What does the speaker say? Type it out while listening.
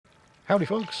Howdy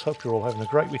folks, hope you're all having a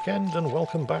great weekend and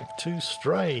welcome back to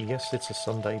Stray. Yes, it's a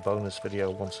Sunday bonus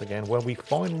video once again where we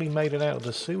finally made it out of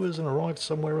the sewers and arrived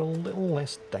somewhere a little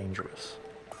less dangerous.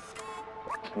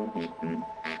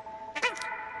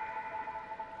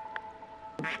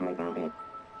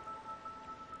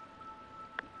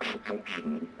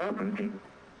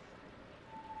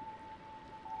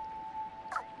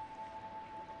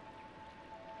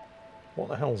 What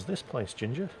the hell's this place,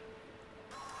 Ginger?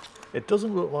 It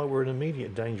doesn't look like we're in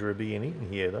immediate danger of being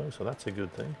eaten here though, so that's a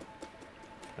good thing.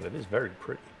 And it is very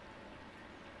pretty.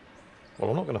 Well,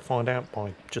 I'm not going to find out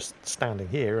by just standing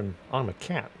here, and I'm a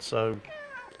cat, so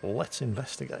let's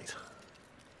investigate.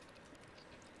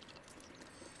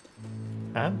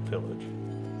 And pillage.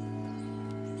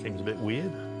 Seems a bit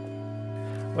weird.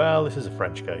 Well, this is a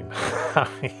French game. I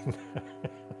mean,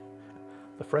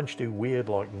 the French do weird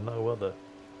like no other.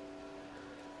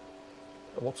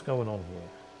 What's going on here?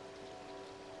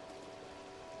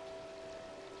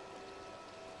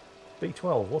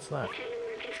 B12, what's that?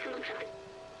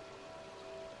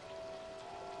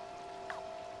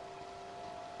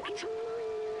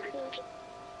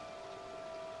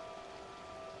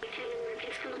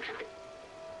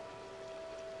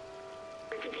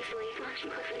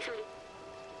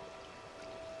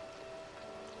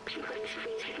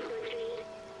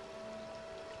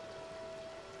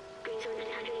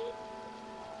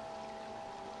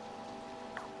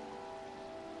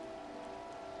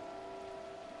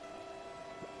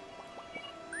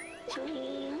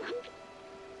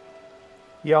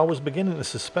 Yeah, I was beginning to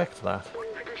suspect that.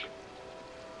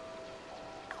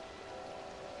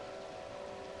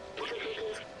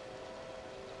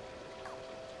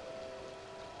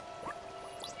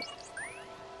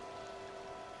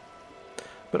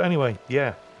 But anyway,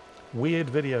 yeah, weird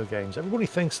video games. Everybody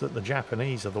thinks that the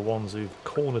Japanese are the ones who've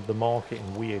cornered the market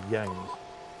in weird games.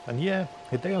 And yeah,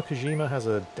 Hideo Kojima has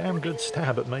a damn good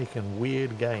stab at making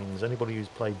weird games. Anybody who's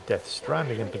played Death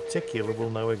Stranding in particular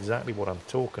will know exactly what I'm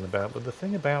talking about. But the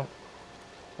thing about,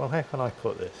 well, how can I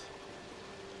put this?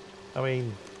 I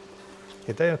mean,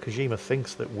 Hideo Kojima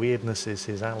thinks that weirdness is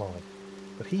his ally,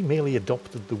 but he merely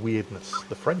adopted the weirdness.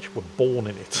 The French were born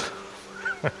in it,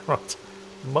 right?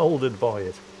 Moulded by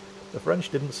it. The French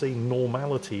didn't see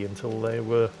normality until they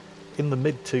were in the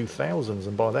mid-2000s,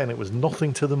 and by then it was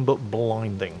nothing to them but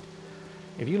blinding.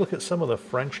 If you look at some of the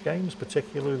French games,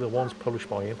 particularly the ones published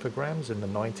by Infogrames in the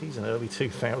 90s and early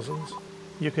 2000s,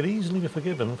 you could easily be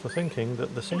forgiven for thinking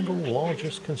that the single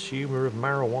largest consumer of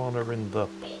marijuana in the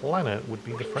planet would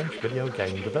be the French video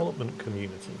game development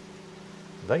community.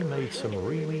 They made some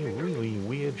really, really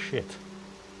weird shit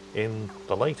in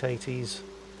the late 80s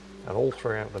and all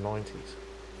throughout the 90s.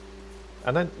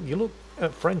 And then you look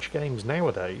at French games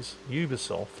nowadays,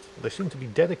 Ubisoft, they seem to be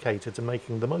dedicated to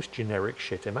making the most generic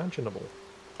shit imaginable.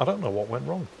 I don't know what went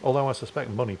wrong, although I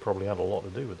suspect money probably had a lot to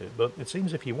do with it, but it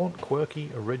seems if you want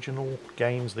quirky, original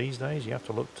games these days, you have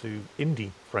to look to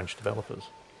indie French developers,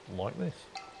 like this.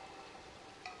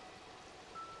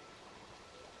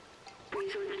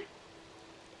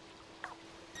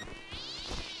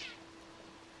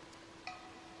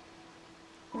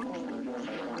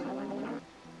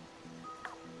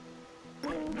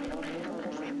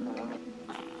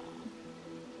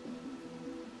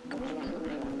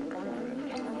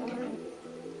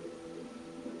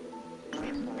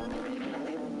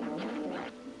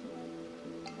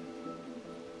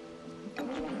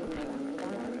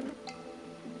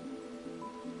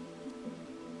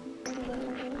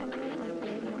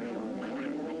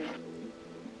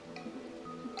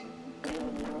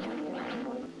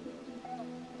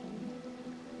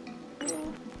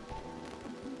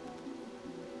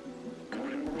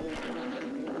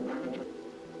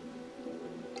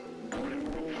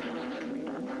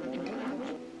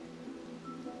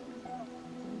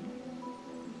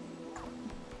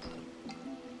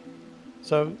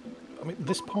 So, I mean,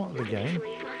 this part of the game...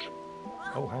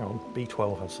 Oh, hang on,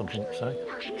 B12 has something to say.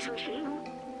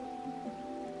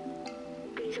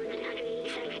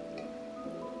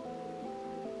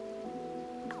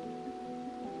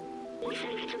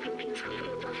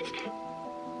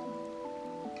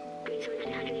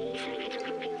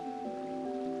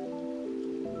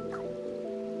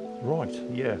 Right,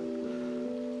 yeah.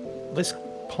 This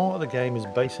part of the game is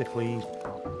basically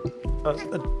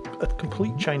a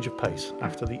complete change of pace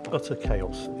after the utter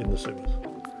chaos in the sewers.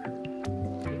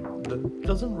 There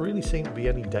doesn't really seem to be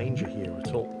any danger here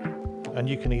at all. And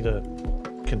you can either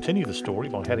continue the story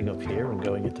by heading up here and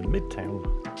going into Midtown,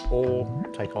 or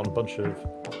take on a bunch of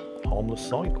harmless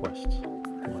side quests,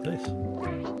 like this.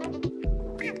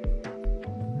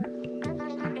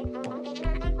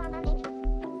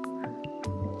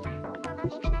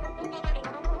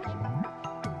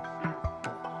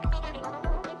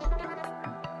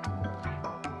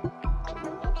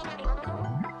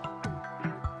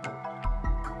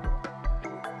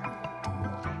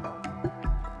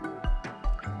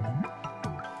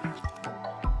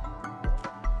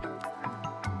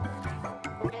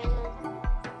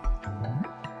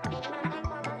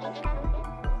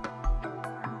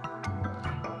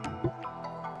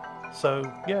 So,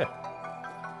 yeah.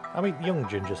 I mean, young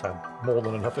Ginger's had more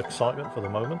than enough excitement for the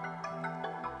moment.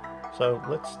 So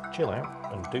let's chill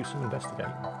out and do some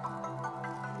investigating.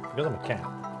 Because I'm a cat,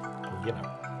 you know,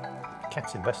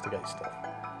 cats investigate stuff.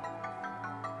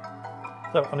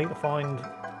 So I need to find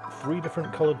 3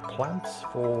 different coloured plants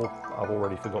for, I've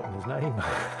already forgotten his name.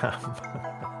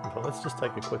 But let's just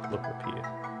take a quick look up here.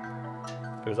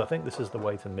 Because I think this is the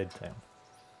way to Midtown.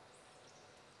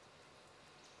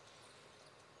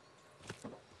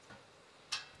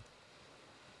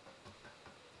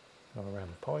 Go around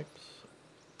the pipes.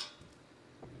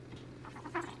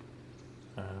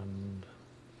 And...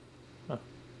 huh.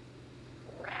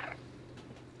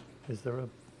 Is there a...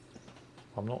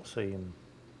 I'm not seeing...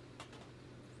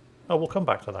 oh, we'll come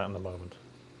back to that in a moment.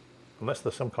 Unless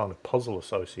there's some kind of puzzle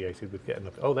associated with getting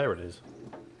up... oh, there it is.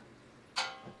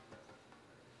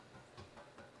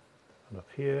 And up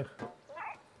here.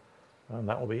 And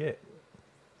that'll be it.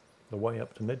 The way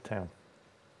up to Midtown.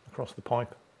 Across the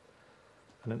pipe.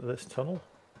 And into this tunnel.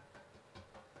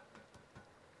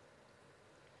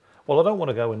 Well, I don't want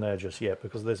to go in there just yet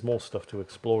because there's more stuff to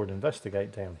explore and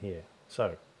investigate down here.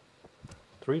 So,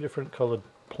 3 different coloured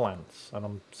plants, and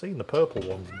I'm seeing the purple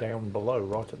ones down below,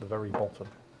 right at the very bottom.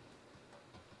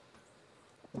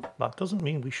 That doesn't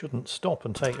mean we shouldn't stop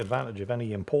and take advantage of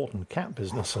any important cat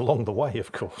business along the way,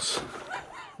 of course.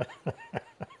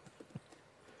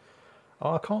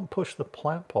 Oh, I can't push the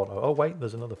plant pot. Oh, wait,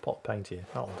 there's another pot paint here.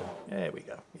 That'll do. There we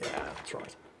go. Yeah, that's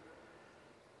right.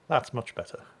 That's much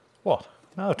better. What?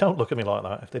 No, don't look at me like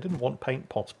that. If they didn't want paint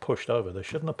pots pushed over, they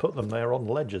shouldn't have put them there on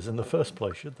ledges in the first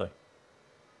place, should they?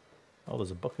 Oh,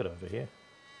 there's a bucket over here.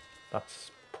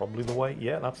 That's probably the way...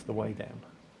 yeah, that's the way down.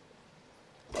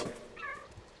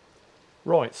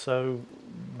 Right, so...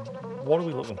 what are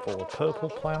we looking for? A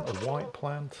purple plant? A white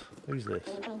plant? Who's this?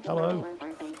 Hello?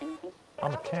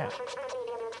 I'm a cat.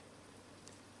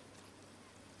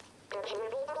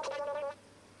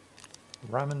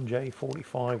 Ramen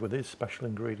J45 with his special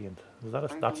ingredient. Is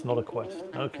that that's not a quest.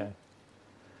 Okay.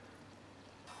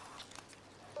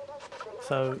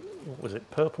 So, what was it?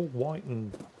 Purple, white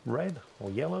and red?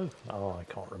 Or yellow? Oh, I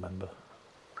can't remember.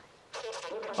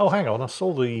 Oh, hang on. I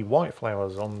saw the white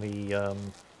flowers on the...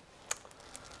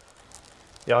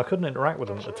 yeah, I couldn't interact with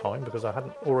them at the time because I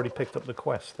hadn't already picked up the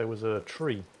quest. There was a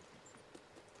tree.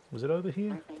 Was it over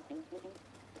here?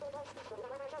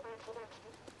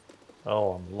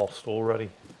 Oh, I'm lost already.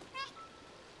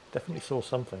 Definitely saw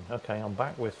something. Okay, I'm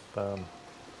back with,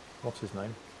 what's his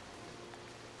name?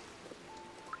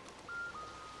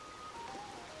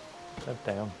 Head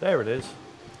down. There it is.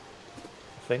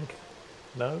 I think.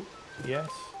 No. Yes.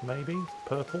 Maybe.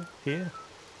 Purple. Here.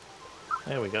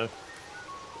 There we go.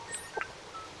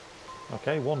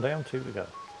 Okay, 1 down, 2 to go.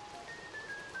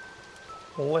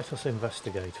 Let us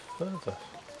investigate further.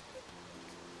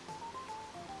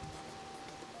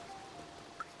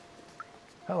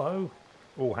 Hello.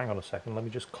 Oh, hang on a second. Let me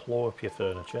just claw up your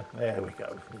furniture. There we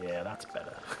go. Yeah, that's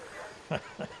better.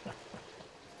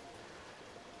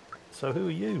 So who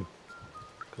are you?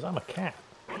 Because I'm a cat.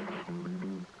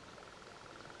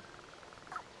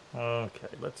 Okay,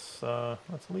 let's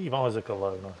leave Isaac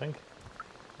alone, I think.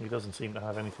 He doesn't seem to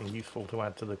have anything useful to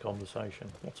add to the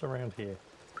conversation. What's around here?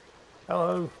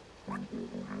 Hello.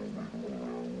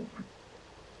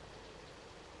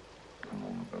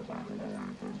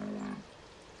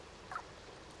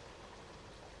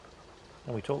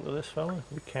 Can we talk to this fella?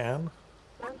 We can.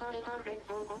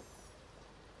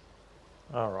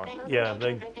 Alright, yeah,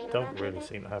 they don't really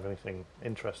seem to have anything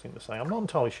interesting to say. I'm not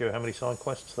entirely sure how many side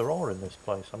quests there are in this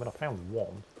place. I mean, I found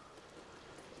 1.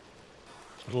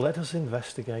 But let us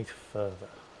investigate further.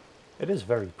 It is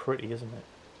very pretty, isn't it?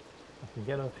 I can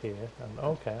get up here, and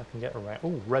okay, I can get around.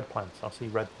 Oh, red plants. I see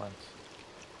red plants.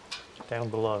 Down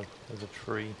below, there's a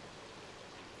tree.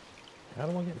 How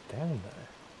do I get down there?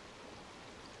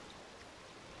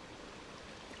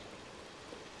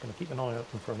 I'm going to keep an eye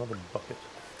open for another bucket.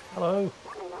 Hello,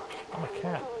 I'm a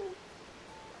cat.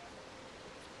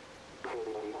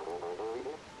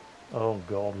 Oh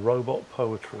god, robot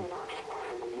poetry.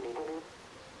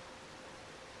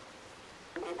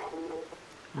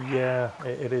 Yeah,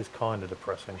 it is kind of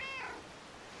depressing.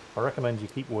 I recommend you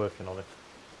keep working on it.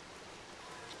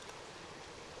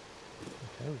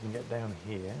 Okay, we can get down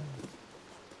here.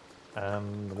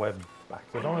 And we're back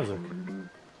with Isaac.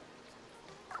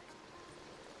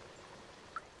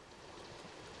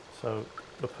 So,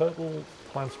 the purple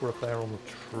plants were up there on the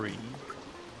tree.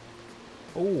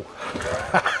 Oh!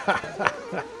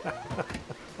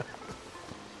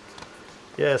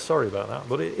 Yeah, sorry about that,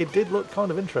 but it did look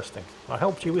kind of interesting. I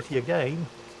helped you with your game.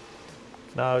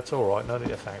 No, it's alright, no need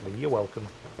to thank me. You're welcome.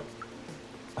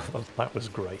 That was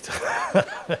great. Well,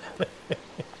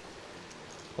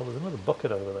 there's another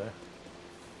bucket over there.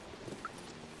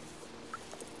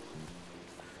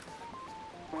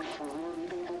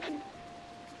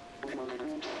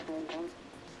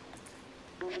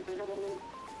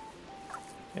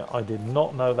 Yeah, I did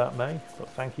not know that, May, but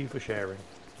thank you for sharing.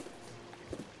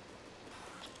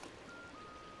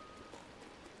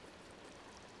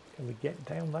 Can we get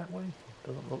down that way?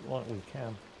 Doesn't look like we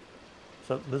can.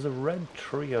 So there's a red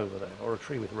tree over there, or a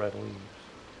tree with red leaves.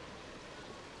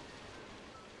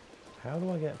 How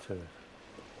do I get to it?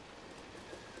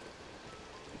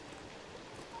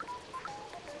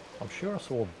 I'm sure I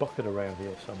saw a bucket around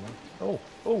here somewhere.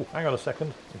 Oh, hang on a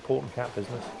second. Important cat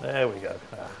business. There we go.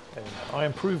 There we go. I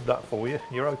improved that for you.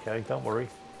 You're okay, don't worry.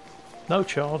 No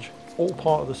charge, all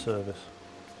part of the service.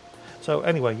 So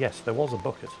anyway, yes, there was a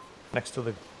bucket next to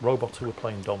the robots who were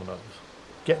playing dominoes.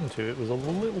 Getting to it was a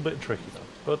little bit tricky though,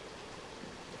 but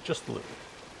just a little.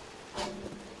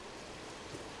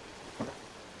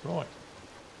 Right.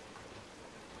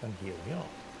 And here we are.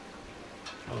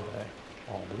 And there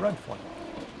are the red flags.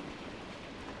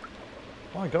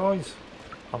 Hi guys.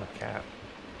 I'm a cat.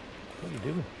 What are you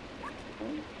doing?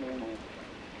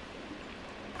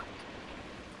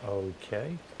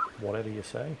 Okay. Whatever you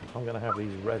say. I'm going to have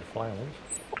these red flowers.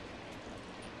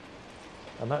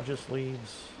 And that just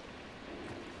leaves...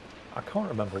 I can't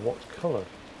remember what colour.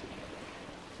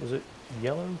 Was it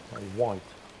yellow or white?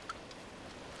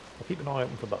 I'll keep an eye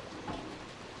open for both.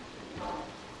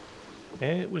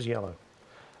 It was yellow.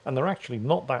 And they're actually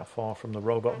not that far from the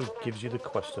robot who gives you the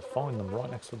quest to find them, right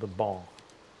next to the bar.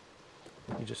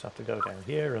 You just have to go down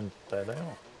here and there they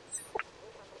are.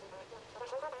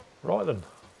 Right then.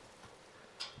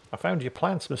 I found your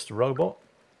plants, Mr. Robot.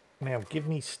 Now give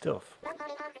me stuff.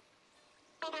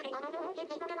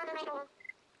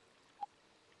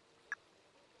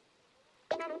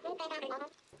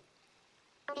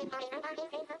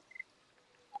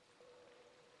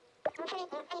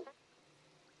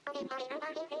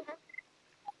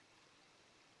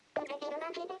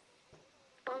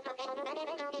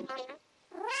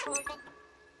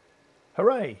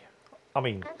 Hooray! I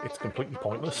mean, it's completely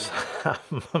pointless,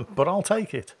 but I'll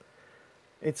take it.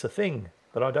 It's a thing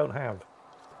that I don't have,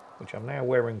 which I'm now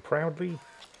wearing proudly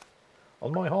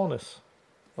on my harness,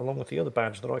 along with the other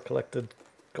badge that I collected,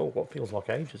 God, what feels like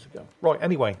ages ago. Right,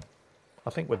 anyway, I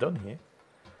think we're done here.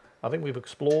 I think we've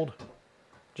explored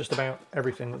just about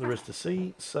everything that there is to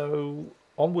see, so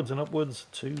onwards and upwards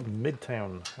to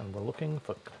Midtown, and we're looking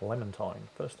for Clementine.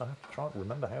 First I have to try and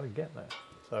remember how to get there.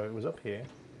 So it was up here,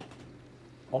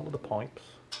 onto the pipes.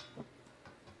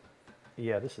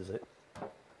 Yeah, this is it.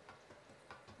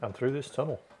 And through this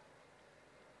tunnel.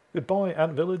 Goodbye,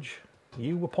 Ant Village.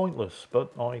 You were pointless,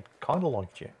 but I kind of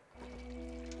liked you.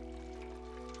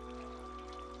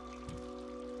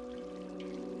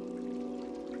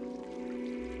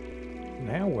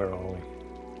 Now where are we?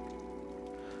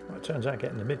 Well, it turns out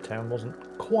getting to Midtown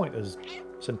wasn't quite as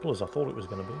simple as I thought it was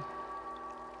going to be.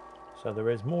 So there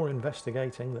is more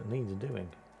investigating that needs doing.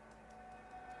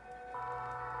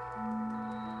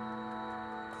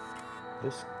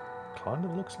 This kind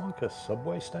of looks like a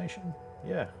subway station.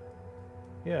 Yeah,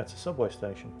 it's a subway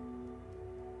station.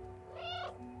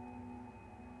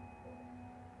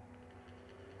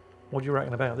 What do you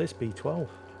reckon about this, B12?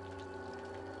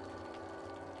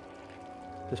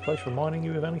 This place reminding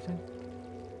you of anything?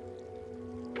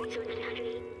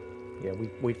 Yeah,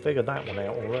 we figured that one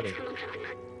out already.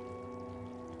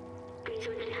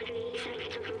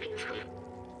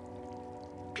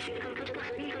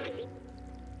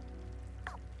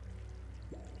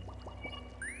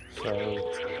 So...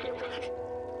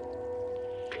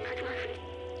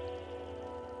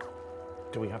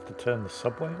 do we have to turn the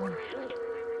subway on?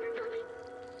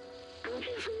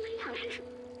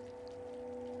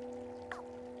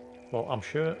 Well, I'm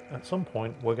sure at some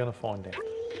point we're going to find out.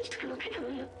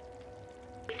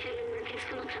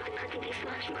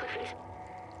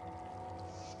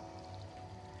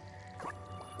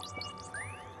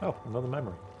 Oh, another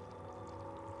memory.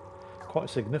 Quite a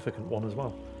significant one as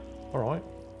well. Alright.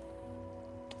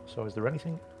 So is there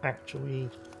anything actually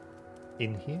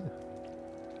in here?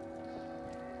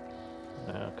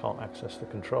 No, I can't access the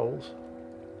controls.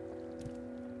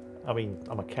 I mean,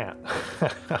 I'm a cat.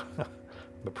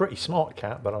 I'm a pretty smart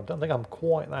cat, but I don't think I'm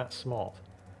quite that smart.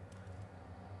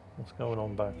 What's going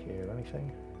on back here?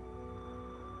 Anything?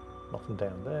 Nothing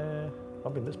down there. I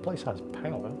mean, this place has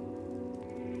power.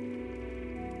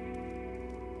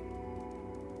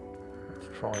 Let's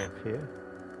try up here.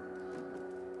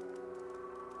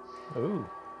 Ooh.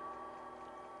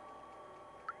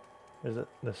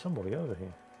 There's somebody over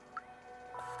here.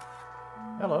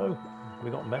 Hello. We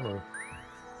got memory.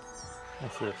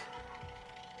 What's this?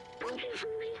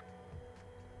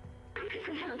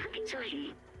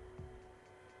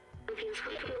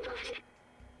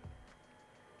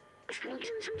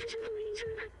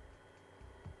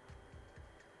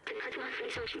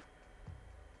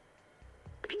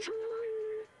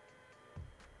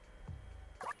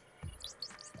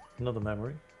 Another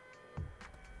memory.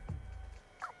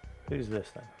 Who's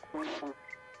this then?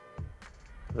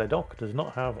 The doc does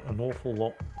not have an awful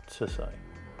lot to say.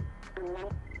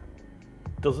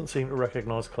 Doesn't seem to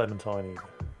recognise Clementine either.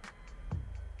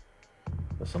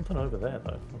 There's something over there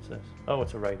though. What's this? Oh,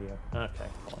 it's a radio. Okay,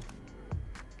 fine.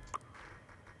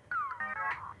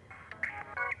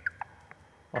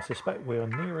 I suspect we are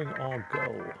nearing our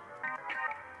goal.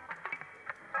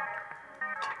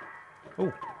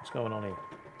 Oh, what's going on here?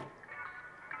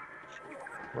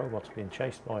 Robot's being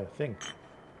chased by a thing.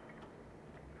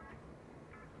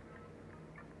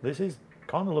 This is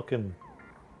kind of looking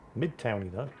mid-towny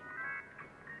though.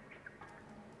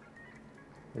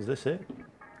 Is this it?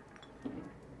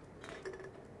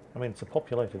 I mean, it's a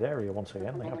populated area once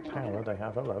again. They have power, they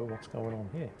have... Hello, what's going on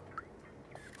here?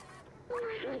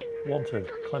 Wanted,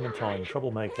 Clementine,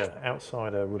 troublemaker,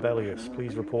 outsider, rebellious.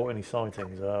 Please report any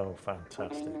sightings. Oh,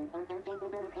 fantastic.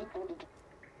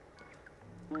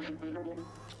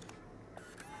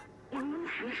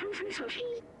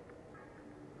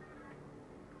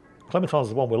 Clementine's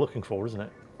the one we're looking for, isn't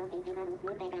it?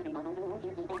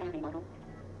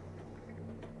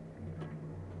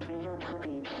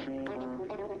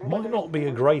 Might not be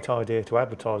a great idea to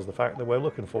advertise the fact that we're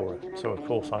looking for her. So of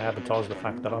course I advertise the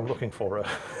fact that I'm looking for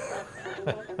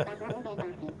her.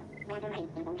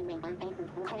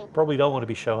 Probably don't want to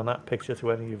be showing that picture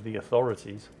to any of the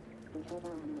authorities.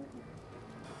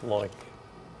 Like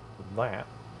that.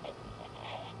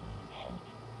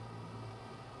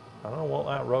 I don't know what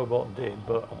that robot did,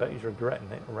 but I bet he's regretting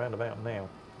it around about now.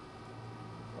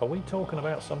 Are we talking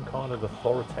about some kind of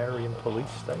authoritarian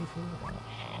police state here?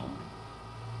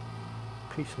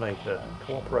 Peacemaker,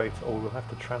 cooperate or we'll have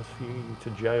to transfer you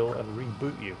to jail and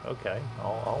reboot you. Okay,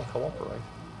 I'll cooperate.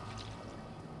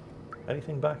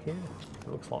 Anything back here? It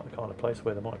looks like the kind of place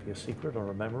where there might be a secret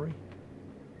or a memory.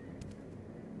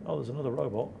 Oh, there's another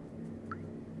robot.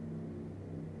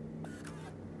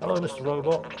 Hello, Mr.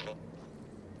 Robot.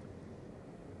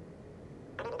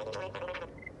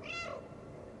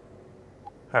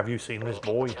 Have you seen this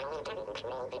boy?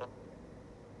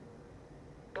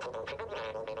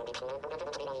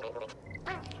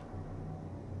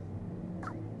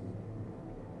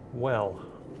 Well,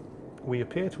 we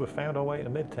appear to have found our way to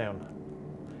Midtown.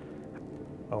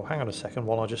 Oh, hang on a second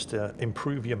while I just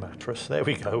improve your mattress. There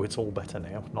we go, it's all better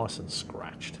now, nice and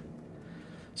scratched.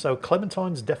 So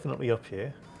Clementine's definitely up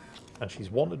here, and she's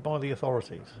wanted by the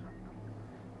authorities.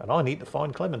 And I need to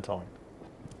find Clementine.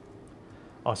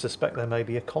 I suspect there may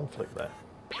be a conflict there.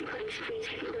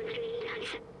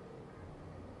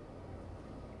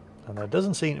 And there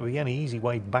doesn't seem to be any easy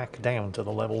way back down to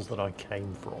the levels that I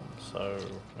came from, so,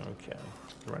 okay.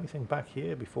 Is there anything back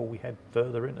here before we head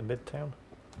further into Midtown?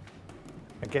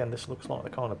 Again, this looks like the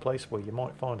kind of place where you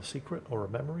might find a secret or a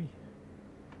memory.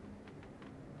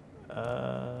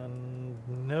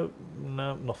 No,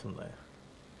 nothing there.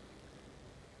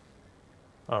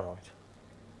 Alright.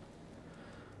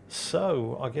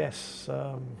 So, I guess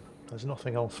there's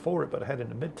nothing else for it but head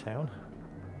into Midtown,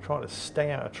 try to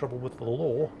stay out of trouble with the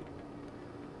law,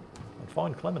 and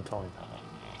find Clementine.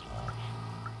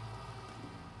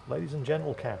 Ladies and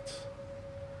gentle cats,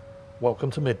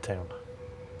 welcome to Midtown.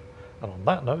 And on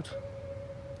that note,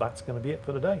 that's going to be it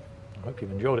for today. I hope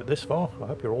you've enjoyed it this far. I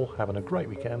hope you're all having a great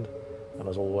weekend. And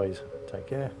as always, take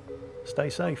care, stay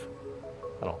safe,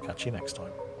 and I'll catch you next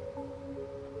time.